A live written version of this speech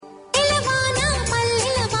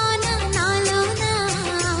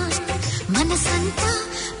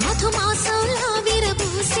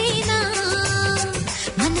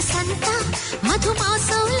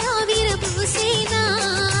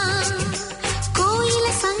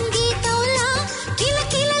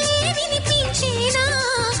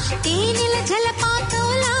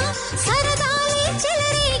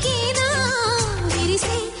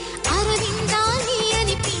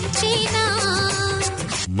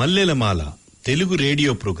Mallelamala Telugu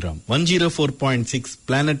radio programme 104.6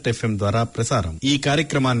 planet FM ద్వారా ప్రసారం. ఈ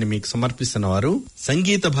కార్యక్రమాన్ని మీకు సమర్పిస్తున్న వారు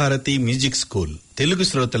సంగీత భారతి మ్యూజిక్ స్కూల్. తెలుగు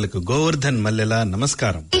శ్రోతలకు గోవర్ధన్ మల్లెల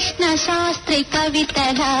నమస్కారం. కృష్ణ శాస్త్రి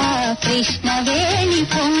కవితల కృష్ణవేణి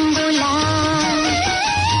పొంగులా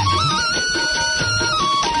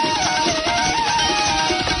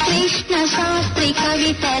కృష్ణ శాస్త్రి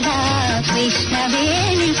కవితల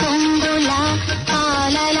కృష్ణవేణి పొంగులా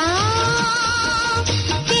పాలలా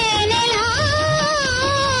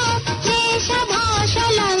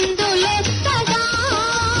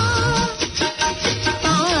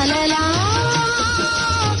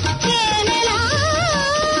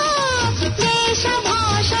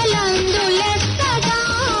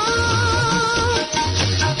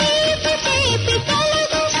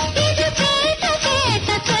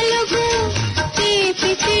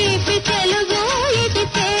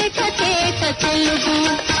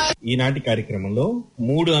ఈనాటి కార్యక్రమంలో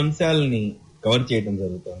 3 అంశాలని కవర్ చేయడం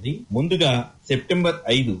జరుగుతోంది. ముందుగా సెప్టెంబర్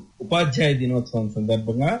 5 ఉపాధ్యాయ దినోత్సవం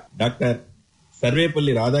సందర్భంగా డాక్టర్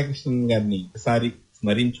సర్వేపల్లి రాధాకృష్ణన్ గారిని ఒకసారి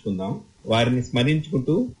స్మరించుకుందాం. వారిని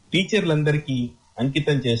స్మరించుకుంటూ టీచర్లందరికీ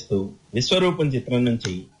అంకితం చేస్తూ విశ్వరూపం చిత్రం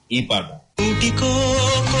నుంచి ఈ పాట. కోటికో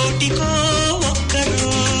కోటికో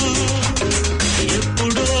ఒక్కరు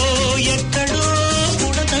ఎప్పుడో ఎక్కడో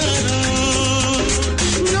పుడతారు.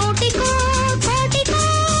 నోటికో కోటికో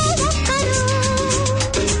ఒక్కరు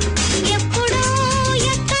ఎప్పుడో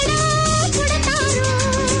ఎక్కడో పుడతారు.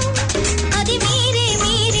 అది మీరే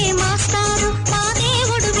మీరే మాస్టారు, మా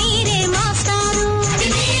దేవుడు మీరే మాస్టారు.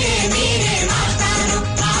 మీరే మీరే మాస్టారు,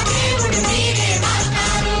 మా దేవుడు మీరే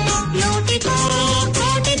మాస్టారు. నోటికో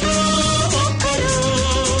కోటికో ఒక్కరు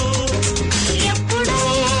ఎప్పుడో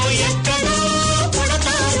ఎక్కడో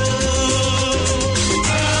పుడతారు.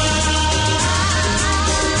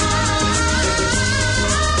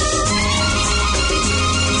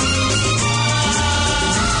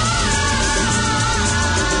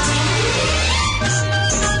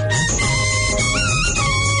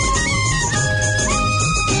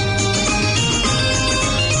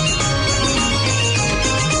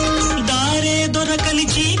 దారే దొరకని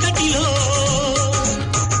చీకటిలో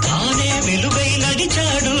తానే వెలుగై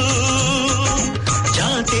నడిచాడు.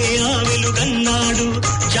 జాతే ఆ వెలుగన్నాడు.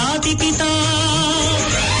 జాతి పిత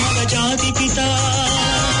మన జాతి పిత.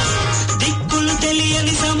 దిక్కులు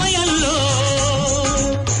తెలియని సమయంలో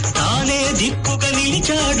తానే దిక్కుగా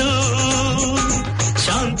నిలిచాడు.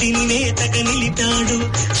 శాంతిని నేతగా నిలిపాడు.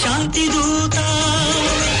 శాంతి దూత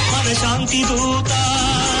మన శాంతి దూత.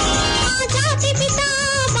 ఆ జాతి పిత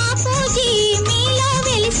బాపూజీ మీలో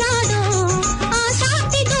వెలిసాడు. ఆ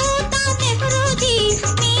శాంతి దూత నెహ్రూజీ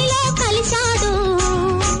మీలో కలిశాడు.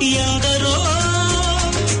 ఎందరో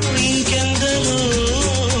ఇంకెందరో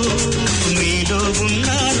మీలో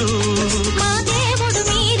ఉన్నారు. మా దేవుడు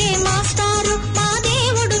మీరే మాస్టారు, మా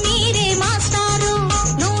దేవుడు మీరే మాస్టారు.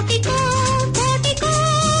 నూటికో కోటికో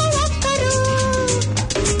ఒక్కరు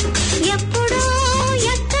ఎప్పుడో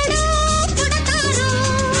ఎక్కడో పుడతారు.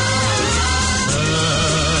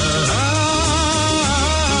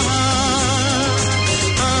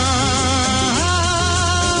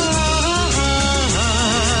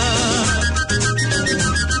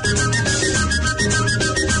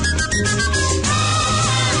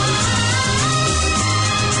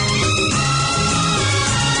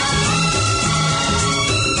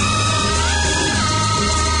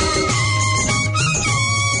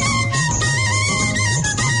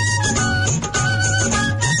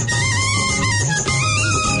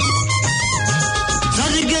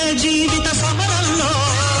 జరిగే జీవిత సమరంలో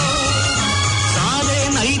సారే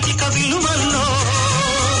నైతిక విలువల్లో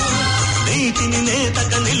నీతిని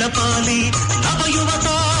నేతగా నిలపాలి. నవయువత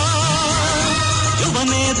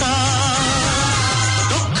యువనేత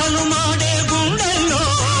దుఃఖలు మాడే గుండెల్లో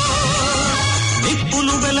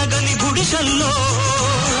నిప్పులు వెలగని గుడిసెల్లో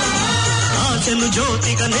ఆశలు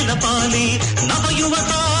జ్యోతిగా నిలపాలి.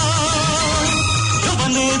 నవయువత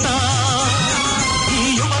యువనేత. ఈ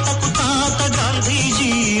యువతకు తాత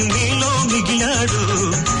గాంధీజీ మీలో మిగిలాడు.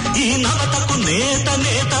 ఈ నవతకు నేత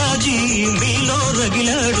నేతాజీ మీలో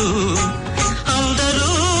రగిలాడు.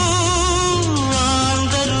 అందరూ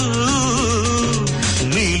అందరూ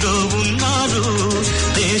మీలో ఉన్నారు.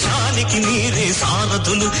 దేశానికి మీరే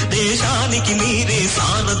సారథులు, దేశానికి మీరే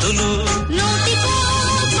సారథులు. నూటికో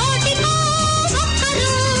కోటికో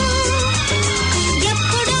ఒక్కరు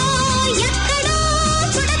ఎప్పుడో ఎక్కడో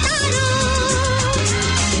పుడతారు.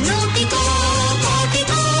 నూటికో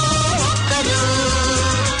కోటికో ఒక్కరు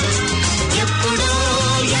ఎప్పుడో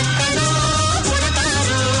ఎక్కడో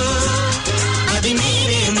పుడతారు. అది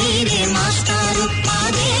మీరే మీరే మాస్టారు, మా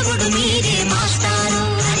దేవుడు మీరే మాస్టారు.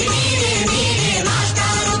 అది మీరే మీరే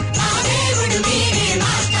మాస్టారు,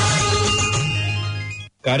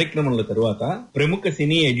 కార్యక్రమంలో తరువాత ప్రముఖ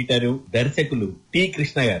సినీ ఎడిటరు, దర్శకులు టి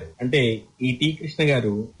కృష్ణ గారు, అంటే ఈ టి కృష్ణ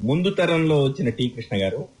గారు ముందు తరంలో వచ్చిన టి కృష్ణ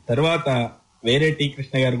గారు, తర్వాత వేరే టి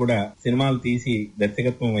కృష్ణ గారు కూడా సినిమాలు తీసి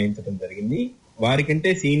దర్శకత్వం వహించడం జరిగింది.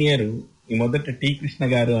 వారికంటే సీనియర్ ఈ మొదట టి కృష్ణ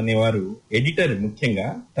గారు అనేవారు ఎడిటర్ ముఖ్యంగా,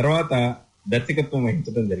 తర్వాత దర్శకత్వం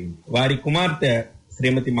వహించడం జరిగింది. వారి కుమార్తె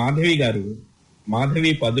శ్రీమతి మాధవి గారు,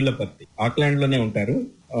 మాధవి పదులపర్తి, ఆక్లాండ్ లోనే ఉంటారు.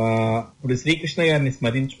 ఇప్పుడు శ్రీకృష్ణ గారిని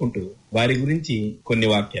స్మరించుకుంటూ వారి గురించి కొన్ని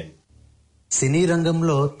వాక్యాలు. సినీ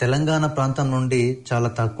రంగంలో తెలంగాణ ప్రాంతం నుండి చాలా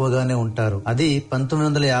తక్కువగానే ఉంటారు. అది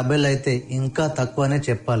 1950లో అయితే ఇంకా తక్కువనే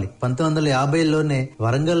చెప్పాలి. 1950లోనే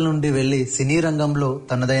వరంగల్ నుండి వెళ్లి సినీ రంగంలో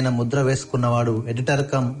తనదైన ముద్ర వేసుకున్నవాడు ఎడిటర్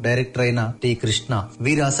కమ్ డైరెక్టర్ అయిన టి కృష్ణ.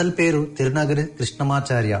 వీరి అసలు పేరు తిరునగరి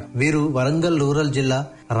కృష్ణమాచార్య. వీరు వరంగల్ రూరల్ జిల్లా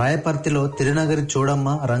రాయపర్తిలో తిరునగరి చూడమ్మ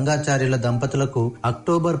రంగాచార్యుల దంపతులకు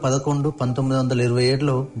అక్టోబర్ 11,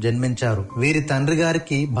 1927లో జన్మించారు. వీరి తండ్రి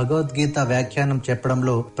గారికి భగవద్గీత వ్యాఖ్యానం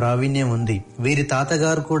చెప్పడంలో ప్రావీణ్యం ఉంది. వీరి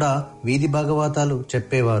తాతగారు కూడా వీధి భాగవతాలు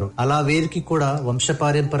చెప్పేవారు. అలా వీరికి కూడా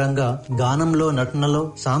వంశపారంపరంగా గానంలో, నటనలో,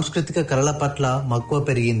 సాంస్కృతిక కళల పట్ల మక్కువ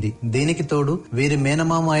పెరిగింది. దీనికి తోడు వీరి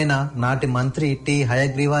మేనమామ అయిన నాటి మంత్రి టి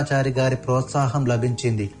హయగ్రీవాచారి గారి ప్రోత్సాహం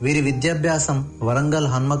లభించింది. వీరి విద్యాభ్యాసం వరంగల్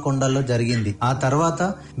హన్మకొండలో జరిగింది. ఆ తర్వాత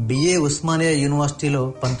బిఏ ఉస్మానియా యూనివర్సిటీలో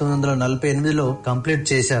 1948లో కంప్లీట్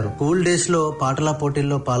చేశారు. స్కూల్ డేస్ లో పాటల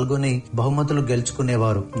పోటీల్లో పాల్గొని బహుమతులు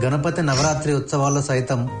గెలుచుకునేవారు. గణపతి నవరాత్రి ఉత్సవాల్లో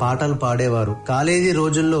సైతం పాటలు పాడేవారు. కాలేజీ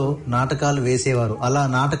రోజుల్లో నాటకాలు వేసేవారు. అలా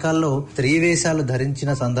నాటకాల్లో స్త్రీ వేషాలు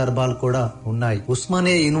ధరించిన సందర్భాలు కూడా ఉన్నాయి.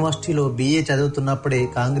 ఉస్మానియా యూనివర్సిటీలో బిఏ చదువుతున్నప్పుడే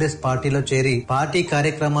కాంగ్రెస్ పార్టీలో చేరి పార్టీ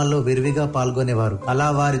కార్యక్రమాల్లో విరివిగా పాల్గొనేవారు. అలా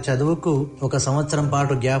వారి చదువుకు 1 సంవత్సరం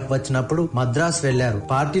పాటు గ్యాప్ వచ్చినప్పుడు మద్రాస్ వెళ్లారు.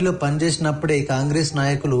 పార్టీలో పనిచేసినప్పుడే కాంగ్రెస్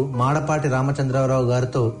నాయకులు మాడపాటి రామచంద్రరావు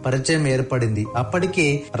గారితో పరిచయం ఏర్పడింది. అప్పటికే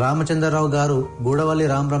రామచంద్రరావు గారు గూడవల్లి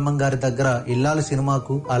రామబ్రహ్మం గారి దగ్గర ఇల్లాలు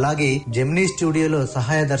సినిమాకు, అలాగే జెమినీ స్టూడియోలో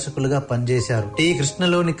సహాయ దర్శకులుగా పనిచేశారు. టి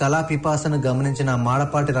కృష్ణలోని కళా పిపాసను గమనించిన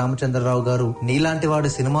మాడపాటి రామచంద్రరావు గారు, నీలాంటి వాడు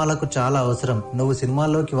సినిమాలకు చాలా అవసరం, నువ్వు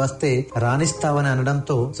సినిమాల్లోకి వస్తే రాణిస్తావని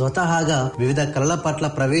అనడంతో స్వతహాగా వివిధ కళల పట్ల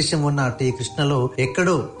ప్రవేశం ఉన్న టి కృష్ణలో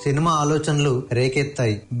ఎక్కడో సినిమా ఆలోచనలు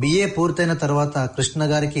రేకెత్తాయి. బిఏ పూర్తయిన తర్వాత కృష్ణ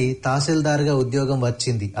గారికి తహసీల్దార్ గా ఉద్యోగం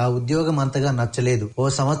వచ్చింది. ఆ ఉద్యోగం అంతగా నచ్చలేదు.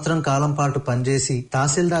 1 సంవత్సరం కాలం పాటు పనిచేసి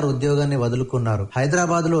తహసీల్దార్ ఉద్యోగాన్ని వదులుకున్నారు.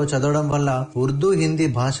 హైదరాబాద్ లో చదవడం వల్ల ఉర్దూ, హిందీ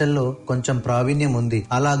భాషల్లో కొంచెం ప్రావీణ్యం ఉంది.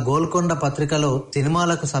 అలా గోల్కొండ పత్రికలో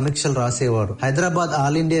సినిమాలకు సమీక్షలు రాసేవాడు. హైదరాబాద్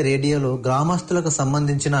ఆల్ ఇండియా రేడియోలో గ్రామస్తులకు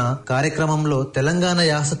సంబంధించిన కార్యక్రమంలో తెలంగాణ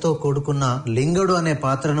యాసతో కూడుకున్న లింగడు అనే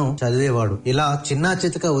పాత్రను చదివేవాడు. ఇలా చిన్నా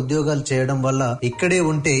చితక ఉద్యోగాలు చేయడం వల్ల ఇక్కడే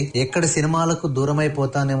ఉంటే ఎక్కడ సినిమాలకు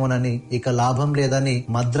దూరమైపోతానేమోనని, ఇక లాభం లేదని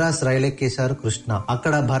మద్రాస్ రైలెక్కేశారు కృష్ణ.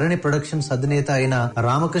 అక్కడ భరణి ప్రొడక్షన్స్ అధినేత అయిన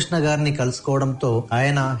రామకృష్ణ గారిని కలుసుకోవడంతో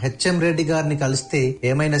ఆయన హెచ్ఎం రెడ్డి గారిని కలిస్తే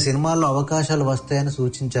ఏమైనా సినిమాల్లో అవకాశాలు వస్తాయని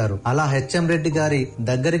సూచించారు. అలా హెచ్ఎం రెడ్డి గారి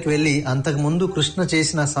దగ్గరికి వెళ్లి అంతకు ముందు కృష్ణ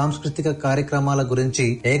చేసిన సాంస్కృతిక కార్యక్రమాల గురించి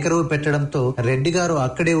ఏకరువు పెట్టడంతో రెడ్డి గారు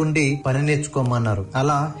అక్కడే ఉండి పని నేర్చుకోమన్నారు.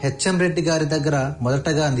 అలా హెచ్ఎం రెడ్డి గారి దగ్గర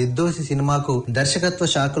మొదటగా నిర్దోషి సినిమాకు దర్శకత్వ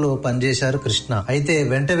శాఖలో పనిచేశారు కృష్ణ. అయితే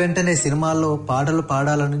వెంటనే సినిమాల్లో పాటలు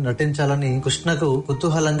పాడాలని, నటించాలని కృష్ణకు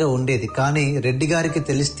కుతూహలంగా ఉండేది. కానీ రెడ్డి గారికి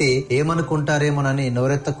తెలిస్తే ఏమనుకుంటారేమోనని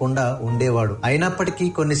నోరెత్తకుండా ఉండేవాడు. అయినప్పటికీ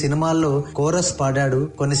కొన్ని సినిమాల్లో కోరస్ పాడాడు.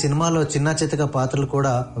 కొన్ని సినిమాల్లో చిన్న చితక పాత్రలు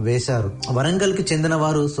కూడా వేశారు. వరంగల్ కి చెందిన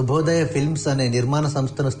వారు శుభోదయ ఫిల్మ్స్ అనే నిర్మాణ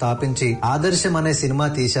సంస్థను స్థాపించి ఆదర్శం అనే సినిమా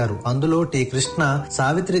తీశారు. అందులో టి కృష్ణ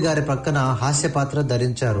సావిత్రి గారి పక్కన హాస్య పాత్ర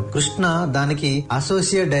ధరించారు. కృష్ణ దానికి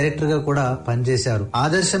అసోసియేట్ డైరెక్టర్ గా కూడా పనిచేశారు.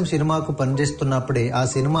 ఆదర్శం సినిమాకు పనిచేస్తున్నప్పుడే ఆ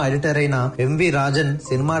సినిమా ఎడిటర్ అయిన ఎంవి రాజన్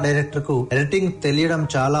సినిమా డైరెక్టర్ కు ఎడిటింగ్ తెలియడం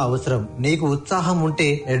చాలా అవసరం, నీకు ఉత్సాహం ఉంటే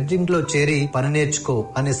ఎడిటింగ్ లో చేరి పని నేర్చుకో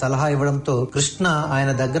అని సలహా ఇవ్వడంతో కృష్ణ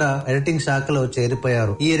ఆయన దగ్గర ఎడిటింగ్ శాఖలో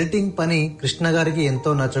చేరిపోయారు. ఈ ఎడిటింగ్ పని కృష్ణ గారికి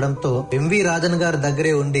ఎంతో నచ్చడంతో ఎంవి రాజన్ గారి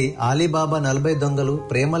దగ్గరే ఉండి ఆలీబాబా 40 దొంగలు,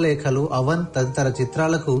 ప్రేమలేఖలు, అవన్ తదితర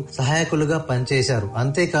చిత్రాలకు సహాయకులుగా పనిచేశారు.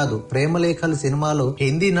 అంతేకాదు ప్రేమలేఖలు సినిమాలో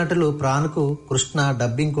హిందీ నటులు ప్రాణ్కు కృష్ణ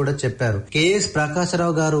డబ్బింగ్ కూడా చెప్పారు. కెఎస్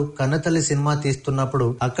ప్రకాశరావు గారు కన్నతల్లి సినిమా తీస్తున్నప్పుడు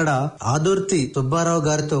అక్కడ ఆదుర్తి సుబ్బారావు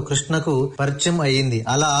గారితో కృష్ణకు పరిచయం అయ్యింది.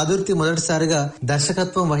 అలా ఆదుర్తి మొదటిసారిగా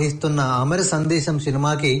దర్శకత్వం వహిస్తున్న అమర సందేశం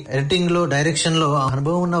సినిమాకి ఎడిటింగ్ లో, డైరెక్షన్ లో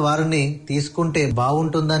అనుభవం ఉన్న వారిని తీసుకుంటే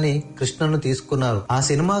బాగుంటుందని కృష్ణను తీసుకున్నారు. ఆ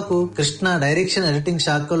సినిమాకు కృష్ణ డైరెక్షన్, ఎడిటింగ్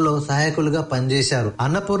శాఖల్లో సహాయకులుగా పనిచేశారు.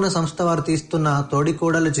 అన్నపూర్ణ సంస్థ వారు తీస్తున్న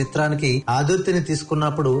తోడికోడలు చిత్రానికి ఆదుర్తిని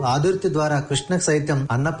తీసుకున్నప్పుడు ఆదుర్తి ద్వారా కృష్ణకు సైతం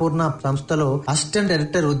అన్నపూర్ణ సంస్థలో అసిస్టెంట్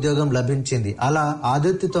ఎడిటర్ ఉద్యోగం లభించింది. అలా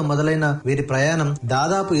ఆదుర్తితో మొదలైన వీరి ప్రయాణం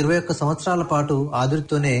దాదాపు 21 సంవత్సరాల పాటు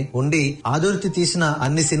ఆదుర్తితోనే ఉండి ఆదుర్తి తీసిన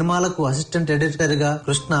అన్ని సినిమాలకు అసిస్టెంట్ ఎడిటర్ గా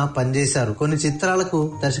కృష్ణ పనిచేశారు. కొన్ని చిత్రాలకు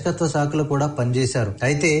దర్శకత్వ శాఖలో కూడా పనిచేశారు.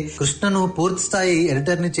 అయితే కృష్ణను పూర్తి స్థాయి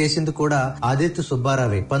ఎడిటర్ ని చేసింది కూడా ఆదిత్య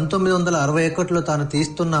సుబ్బారావే. 1961లో తాను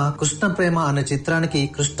తీస్తున్న కృష్ణ ప్రేమ అనే చిత్రానికి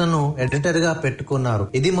కృష్ణను ఎడిటర్ గా పెట్టుకున్నారు.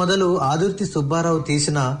 ఇది మొదలు ఆదిత్య సుబ్బారావు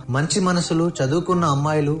తీసిన మంచి మనసులు, చదువుకున్న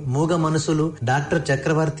అమ్మాయిలు, మూగ మనసులు, డాక్టర్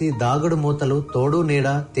చక్రవర్తి, దాగుడు మూతలు, తోడు నీడ,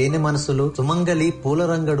 తేనె మనసులు, సుమంగలి,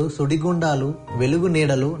 పూలరంగడు, సుడిగుండాలు, వెలుగు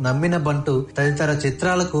నీడలు, నమ్మిన బంటు తదితర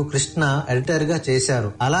చిత్రాలకు కృష్ణ ఎడిటర్ గా చేశారు.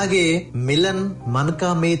 అలాగే మిలన్,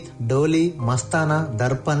 మన్కా మీత్, డోలీ, మస్తానా,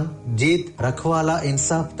 దర్పణ్, జీత్, రఖవాలా,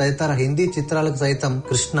 ఇన్సాఫ్ తదితర హిందీ చిత్రాలకు సైతం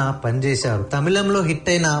కృష్ణ పనిచేశారు. తమిళంలో హిట్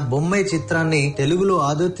అయిన బొమ్మై చిత్రాన్ని తెలుగులో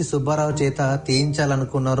ఆదుర్తి సుబ్బారావు చేత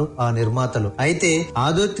తీయించాలనుకున్నారు ఆ నిర్మాతలు. అయితే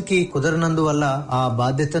ఆదుర్తికి కుదరనందువల్ల ఆ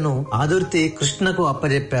బాధ్యతను ఆదుర్తి కృష్ణకు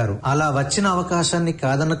అప్పజెప్పారు. అలా వచ్చిన అవకాశాన్ని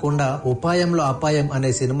కాదనకుండా ఉపాయంలో అపాయం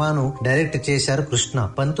అనే సినిమాను డైరెక్ట్ చేశారు కృష్ణ.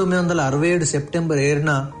 1967 సెప్టెంబర్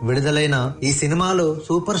 7న విడుదలైన ఈ సినిమాలో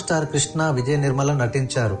సూపర్ స్టార్ కృష్ణ, విజయ నిర్మల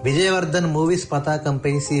నటించారు. విజయవర్ధన్ మూవీస్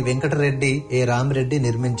పతాకంపై సి వెంకటరెడ్డి, ఏ రామిరెడ్డి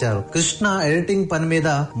నిర్మించారు. కృష్ణ ఎడిటింగ్ పని మీద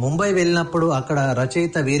ముంబై వెళ్ళినప్పుడు అక్కడ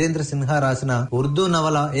రచయిత వీరేంద్ర సిన్హా రాసిన ఉర్దూ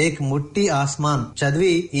నవల ఏక్ ముట్టి ఆస్మాన్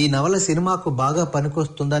చదివి ఈ నవల సినిమాకు బాగా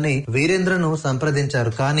పనికొస్తుందని వీరేంద్రను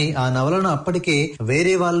సంప్రదించారు. కానీ ఆ నవలను అప్పటికే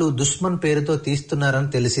వేరే వాళ్ళు దుష్మన్ పేరుతో తీస్తున్నారని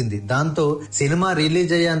తెలిసింది. దాంతో సినిమా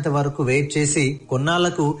రిలీజ్ అయ్యేంత వరకు వెయిట్ చేసి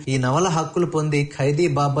కొన్నాళ్లకు ఈ నవల హక్కులు పొంది ఖైదీ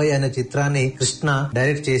బాబాయ్ అనే చిత్రాన్ని కృష్ణ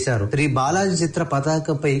డైరెక్ట్ చేశారు. శ్రీ బాలాజీ చిత్ర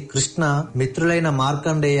పతాకంపై కృష్ణ మిత్రులైన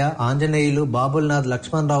మార్కండేయ, ఆంజనేయులు, బాబుల్నాథ్,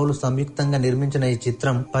 లక్ష్మణరావులు సంయుక్తంగా నిర్మించిన ఈ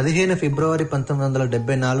చిత్రం 15 ఫిబ్రవరి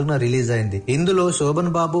 1974న రిలీజ్ అయింది. ఇందులో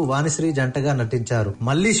శోభన్ బాబు, వాణిశ్రీ జంటగా నటించారు.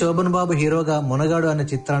 మళ్లీ శోభన్ బాబు హీరోగా మునగాడు అనే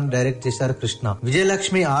చిత్రాన్ని డైరెక్ట్ చేశారు కృష్ణ.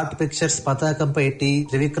 విజయలక్ష్మి ఆర్ట్ పిక్చర్స్ పతాకంపై టి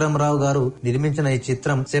త్రివిక్రమరావు గారు నిర్మించిన ఈ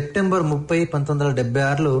చిత్రం సెప్టెంబర్ 30,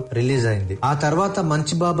 1976లో రిలీజ్ అయింది. ఆ తర్వాత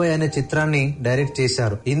మంచి బాబాయ్ అనే చిత్రాన్ని డైరెక్ట్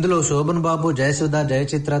చేశారు. ఇందులో శోభన్ బాబు, జయసుధ,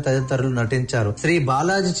 జయచిత్ర తదితరులు నటించారు. శ్రీ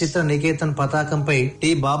బాలాజీ చిత్ర నికేతన్ పతాకంపై టి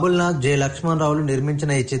బాబుల్నాథ్, జె లక్ష్మణరావులు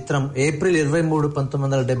నిర్మించిన ఈ చిత్రం ఏప్రిల్ 23,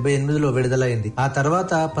 1978లో విడుదలైంది. ఆ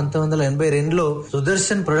తర్వాత 1982లో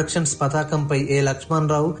సుదర్శన్ ప్రొడక్షన్స్ పతాకంపై ఏ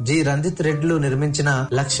లక్ష్మణరావు, జి రంజిత్ రెడ్డిలు నిర్మించిన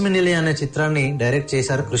లక్ష్మీ నిలయ అనే చిత్రాన్ని డైరెక్ట్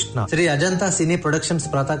చేశారు కృష్ణ. శ్రీ అజంతా సినీ ప్రొడక్షన్స్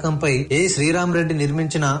పతాకంపై ఏ శ్రీరామ్ రెడ్డి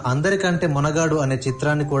నిర్మించిన అందరికంటే మునగాడు అనే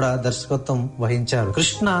చిత్రాన్ని కూడా దర్శకత్వం వహించారు.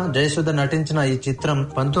 కృష్ణ, జయసుధ నటించిన ఈ చిత్రం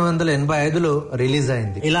 1985లో రిలీజ్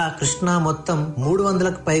అయింది. ఇలా కృష్ణ మొత్తం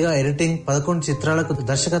 300కు పైగా ఎడిటింగ్, 11 చిత్రాలకు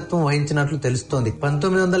దర్శకత్వం వహించినట్లు తెలుస్తోంది.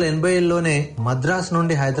 1980లోనే మద్రాస్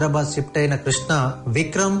నుండి హైదరాబాద్ షిఫ్ట్ అయిన కృష్ణ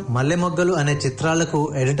విక్రమ్, మల్లెమొగ్గలు అనే చిత్రాలకు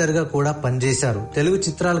ఎడిటర్ గా కూడా పనిచేశారు. తెలుగు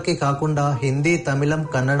చిత్రాలకే కాకుండా హిందీ, తమిళం,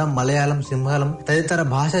 కన్నడం, మలయాళం, సింహళం తదితర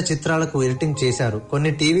భాషా చిత్రాలకు ఎడిటింగ్ చేశారు.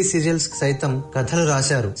 కొన్ని టీవీ సీరియల్స్ కి సైతం కథలు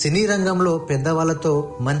రాశారు. సినీ రంగంలో పెద్దవాళ్లతో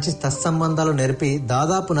మంచి సత్సంబంధాలు నెరిపి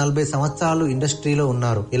దాదాపు 40 సంవత్సరాలు ఇండస్ట్రీలో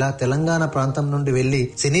ఉన్నారు. ఇలా తెలంగాణ ప్రాంతం నుండి వెళ్లి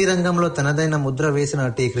సినీ రంగంలో తనదైన ముద్ర వేసిన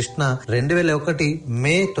టి కృష్ణ 2001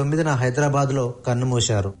 మే 9న హైదరాబాద్ లో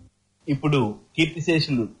కన్నుమూశారు. ఇప్పుడు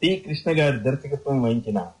కీర్తిశేషులు టి కృష్ణ గారి దర్శకత్వం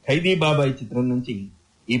వహించిన ఖైదీ బాబాయ్ చిత్రం నుంచి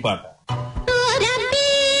ఈ పాట.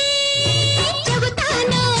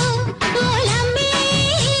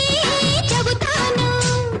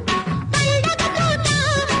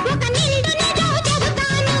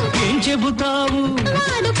 చెబుతావు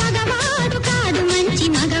వాడు పగవాడు కాడు మంచి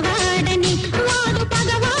మగవాడని, వాడు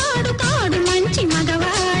పగవాడు కాడు మంచి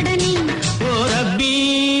మగవాడని. ఓ రబ్బీ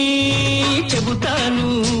చెబుతాను,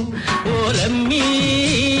 ఓ రమ్మీ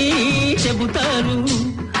చెబుతాను,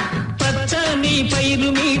 పచ్చని పైరు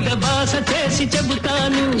మీద బాస చేసి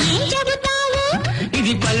చెబుతాను. ఏం చెబుతావు?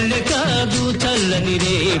 ఇది పల్లె కాదు చల్లని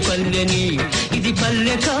రే పల్లెని, ఇది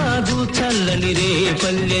పల్లె కాదు చల్లని రే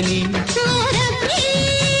పల్లెని.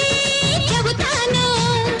 చెబుతాను,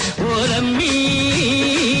 ఓ రమ్మీ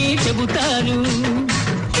చెబుతాను.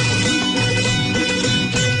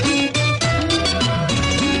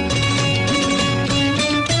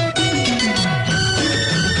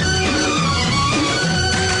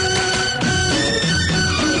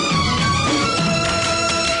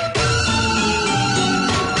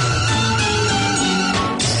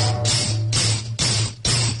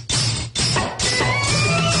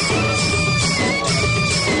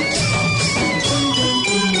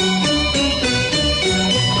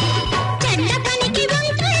 చెడ్డ పనికి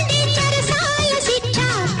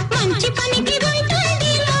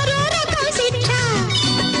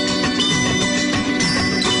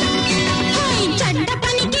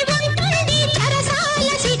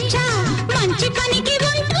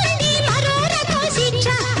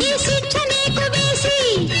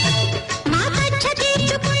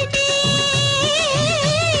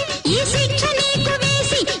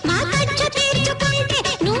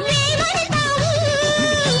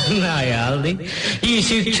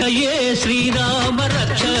శిక్షయే శ్రీరామ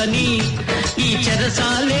రక్షని, ఈ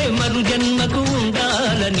చెరసాలే మరు జన్మకు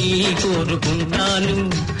ఉండాలని కోరుకుంటాను,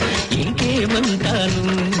 ఇంకేమంటాను.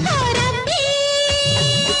 ఓ రమ్మీ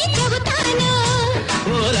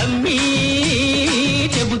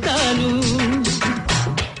చెబుతాను.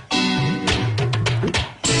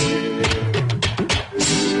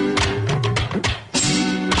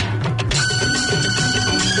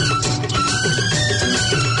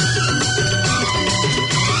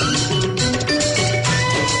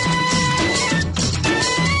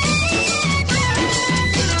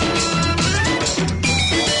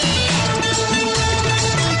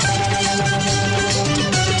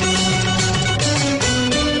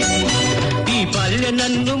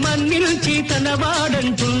 నన్ను మన్నిల్చి తన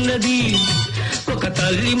వాడంటున్నది, ఒక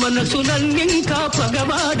తల్లి మనసు నన్నింకా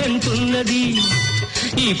పగవాడంటున్నది.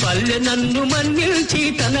 ఈ పల్లె నన్ను మన్నిల్చి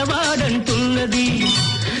తన వాడంటున్నది,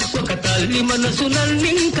 ఒక తల్లి మనసు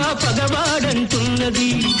నన్నింకా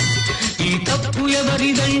పగవాడంటున్నది. ఈ తప్పు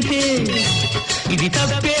ఎవరిదంటే ఇది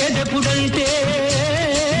తప్పేదెప్పుడంటే,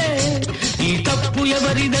 ఈ తప్పు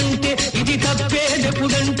ఎవరిదంటే ఇది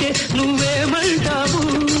తప్పేదెప్పుడంటే నువ్వేమంటావు?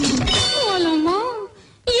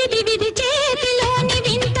 ఇది విధి చేతిలోని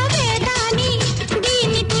వింత వేదాని,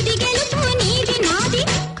 దీన్ని తుది గెలుపు నీది నాది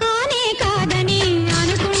కానే కాదని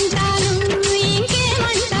అనుకుంటాను,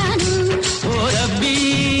 ఇంకేమంటాను. ఓ రబ్బీ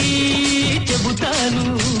చెబుతాను,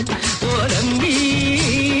 ఓ రమ్మీ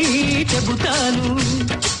చెబుతాను.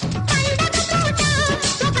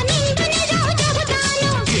 ఒక నిండు నిజం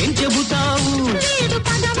చెబుతాను. ఏం చెబుతావు? వీడు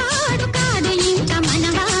పగవాడు కాడు ఇంక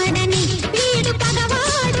మనవాడని, వీడు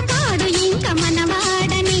పగవాడు కాడు ఇంక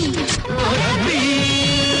మనవాడని.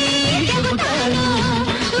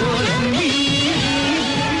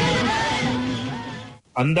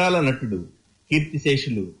 అందాల నటుడు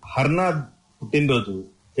కీర్తిశేషులు హర్నాథ్ పుట్టినరోజు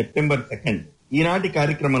సెప్టెంబర్ 2. ఈనాటి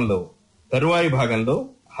కార్యక్రమంలో తరువాయి భాగంలో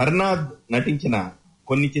హర్నాథ్ నటించిన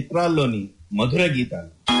కొన్ని చిత్రాల్లోని మధుర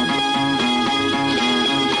గీతాలు.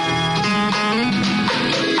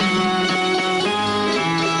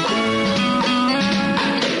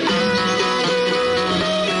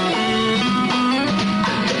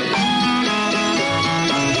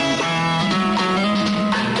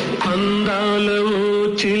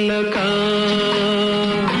 చిలక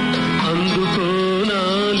అందుకో నా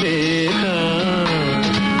లేఖ,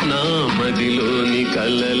 నా మదిలోని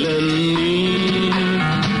కలలన్నీ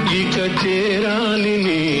ఇక చేరాలి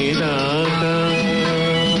నీ దాకా.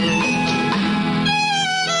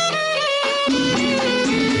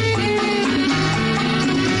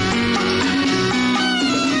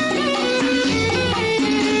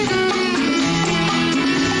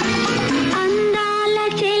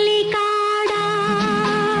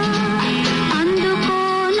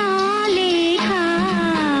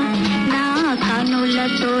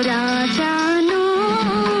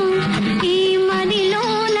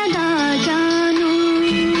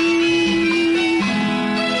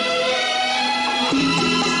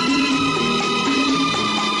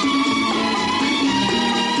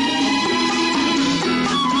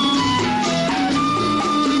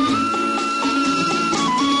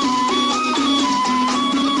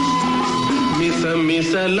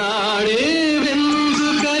 మిసలాడే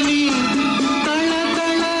వెందుకని,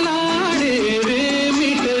 తళతళలాడే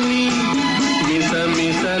వేమిటని,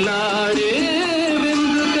 మిసలాడే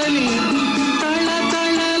వెందుకని,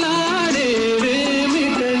 తళతళలాడే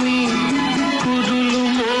వేమిటని, కుదులు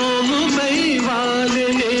మోముపై వాలె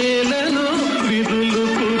నేలలో విరులు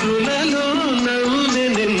కుదులలో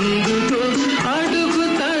నవ్వెనెందుకో, అడుగు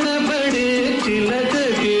తడబడే చిలక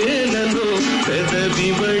కేలను పెదవి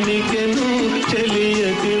వణికెను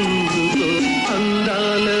చెలియకెందుకు.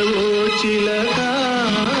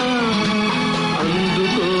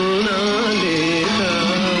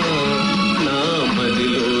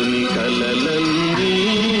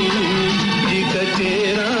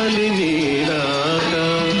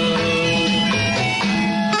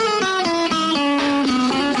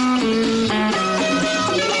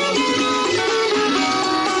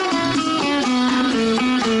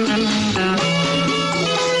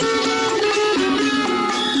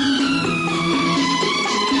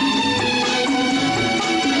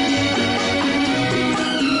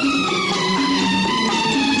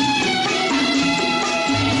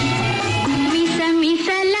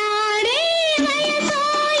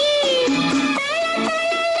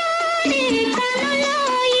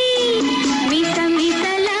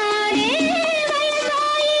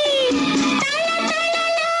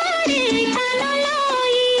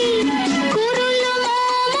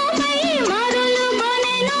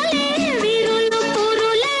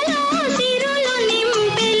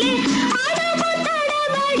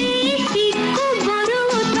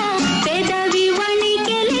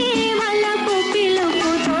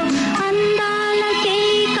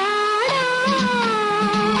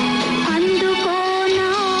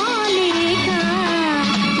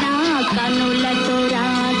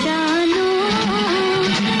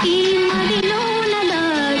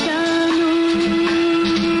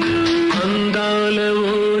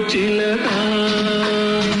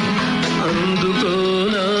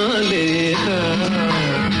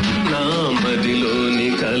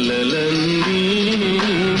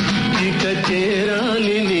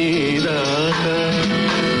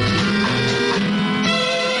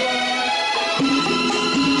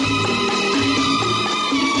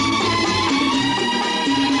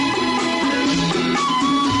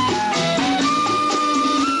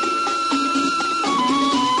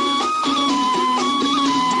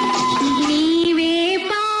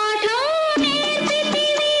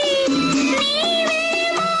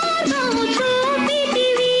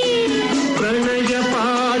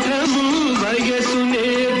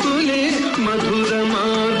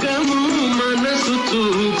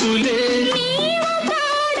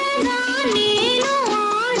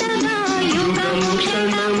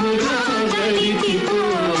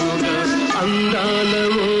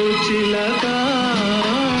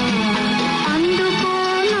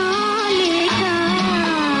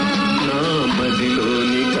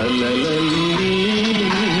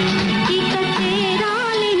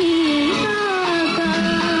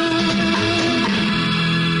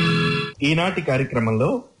 ఈనాటి కార్యక్రమంలో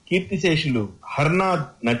కీర్తిశేషులు హర్నాథ్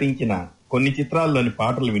నటించిన కొన్ని చిత్రాల్లోని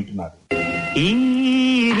పాటలు వింటున్నారు. ఈ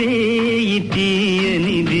రేయి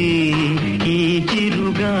తీయనిది, ఈ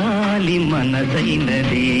చిరుగాలి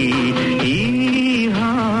మనసైనది, ఈ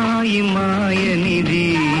హాయి మాయనిది,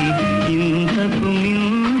 ఇంతకు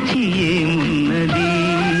మించి ఏమున్నది.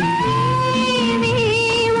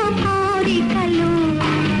 కోరికలు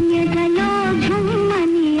ఎదలో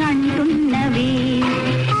ఝుమ్మని అంటున్నవి,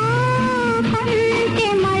 కొంచె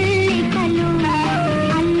మల్లికలు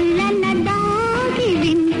అల్లన దాగి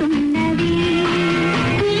వింటున్నవి.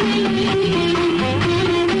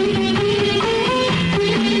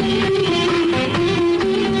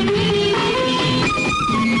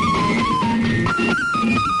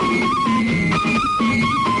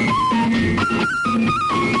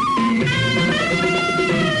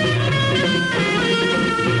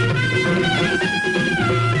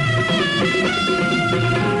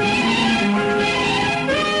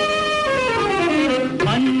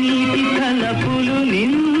 పన్నీటి తలపులు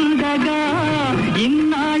నిండగా,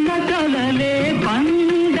 ఇన్నాళ్ళ కలలే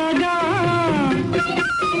పండగా.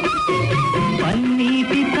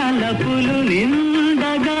 పన్నీటి తలపులు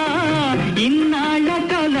నిండగా, ఇన్నాళ్ళ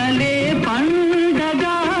కలలే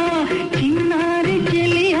పండగా. చిన్నారి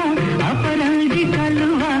చెలియ అపరాజి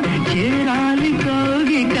కలువ, చేరాలి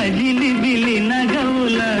కోగి కజిలి బిలి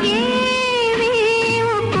నగవుల.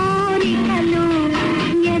 కోరికలు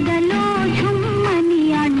ఎదలో ఝుమ్మని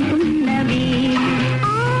అంటున్నవి,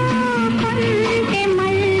 కొంచె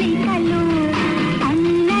మల్లికలు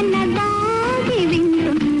అల్లన దాగి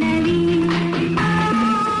వింటున్నవి.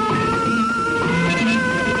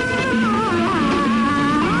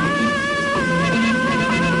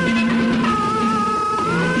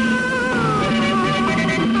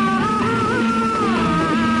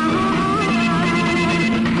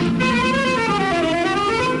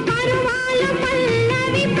 పరువాల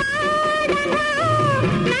పల్లవి పాడగా,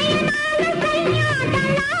 నయనాల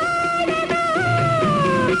సయ్యాటలాడగా.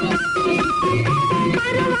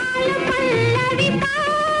 పరువాల పల్లవి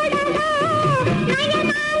పాడగా,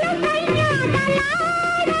 నయనాల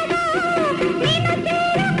సయ్యాటలాడగా. నిన్ను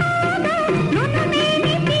చేరుకోగా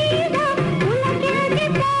నునుమేని తీగ,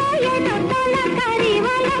 పులకించిపోయెను తొలకరి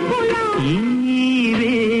వలపుల. ఈ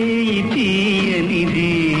రేయి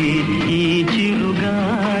తీయనిది, ఈ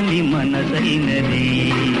చిరుగాలి మనసైనది,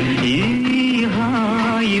 ఈ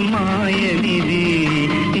హాయి మాయనిది,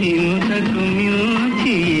 ఇంతకు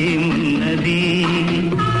మించి ఏమున్నది.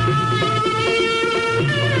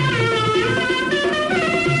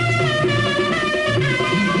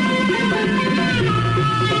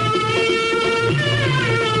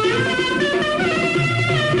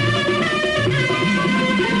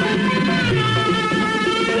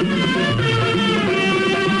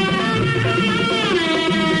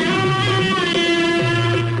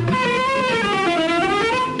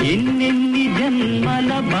 ఎన్నెన్ని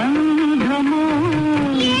జన్మల బంధమో,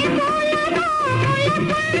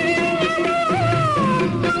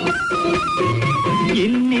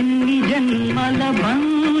 ఎన్నెన్ని జన్మల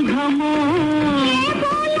బంధమో,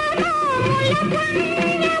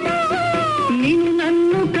 నిన్ను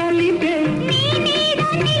కలిపే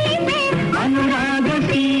అనురాగ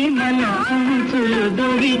సీమల అంచులు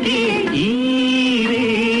దొరికే. ఈ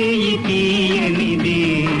రేయి తీయనిది,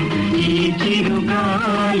 ఈ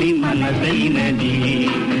చిరుగాలి మనసైనది,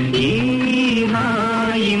 ఈ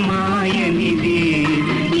హాయి మాయనిది,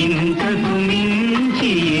 ఇంతకు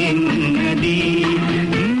మించి ఏమున్నది.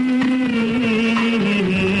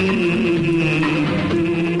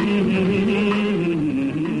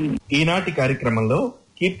 ఈనాటి కార్యక్రమంలో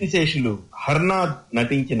కీర్తిశేషులు హర్నాథ్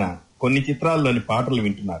నటించిన కొన్ని చిత్రాల్లోని పాటలు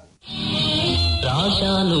వింటున్నారు.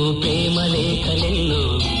 రాశాను ప్రేమ లేఖలెల్లో,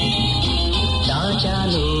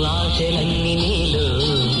 దాచాను ఆశలన్నీ నీలో.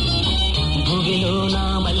 భువిలో నా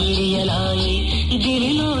మల్లియలాయే,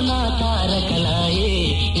 గిరిలో నా తారకలాయే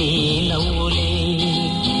నీ నవ్వులే.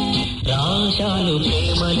 రాశాను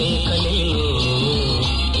ప్రేమ లేఖలెల్లో,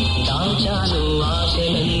 దాచాను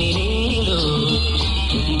ఆశలన్నీ నీలో.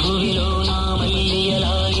 భువిలో నా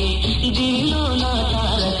మల్లియలాయే, గిరిలో నా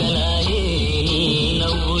తారకలాయే నీ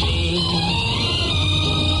నవ్వులే.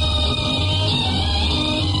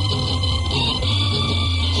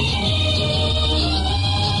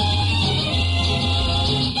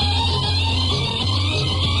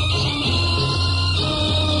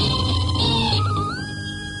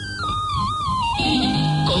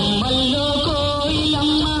 కొమ్మల్లో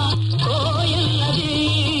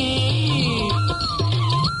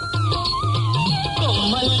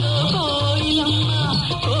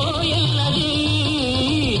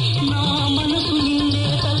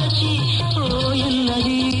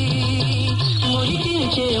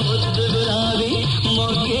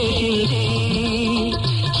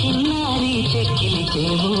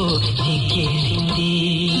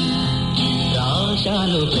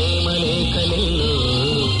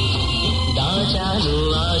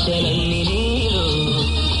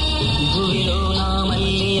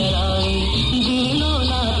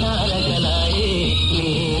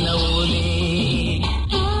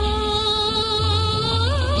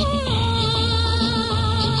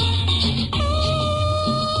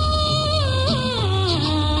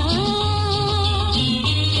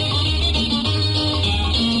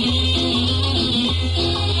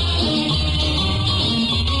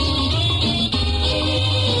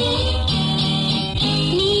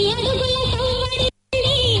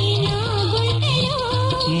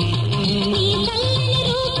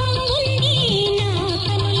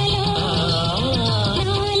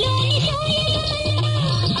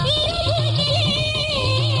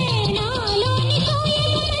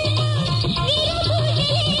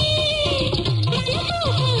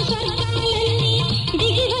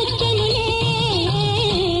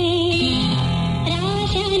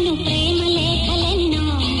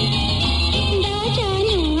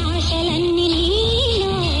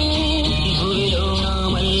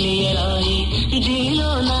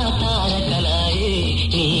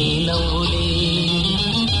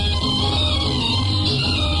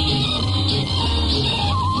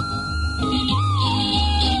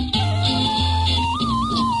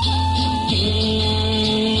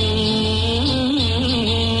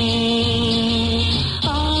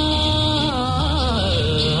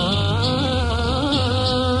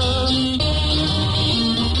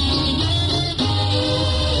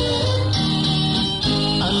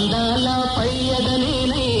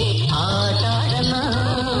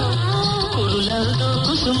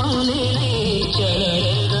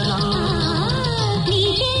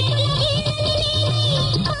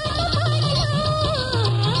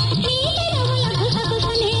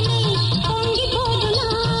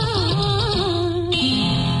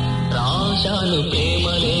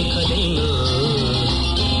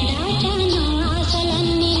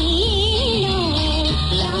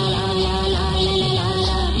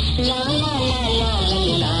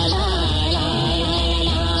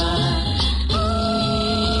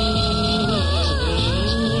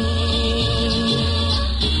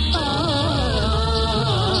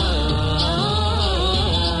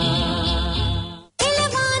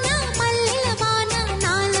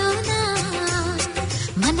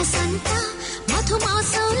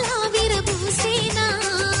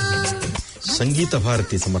సంగీత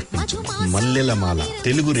భారతి సమర్పించు మల్లెల మాల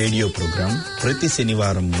తెలుగు రేడియో ప్రోగ్రాం ప్రతి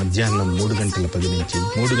శనివారం మధ్యాహ్నం 3:10 నుంచి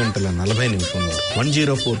 3:40 వరకు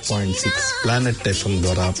 104.6 ప్లానెట్ FM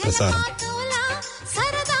ద్వారా ప్రసారం.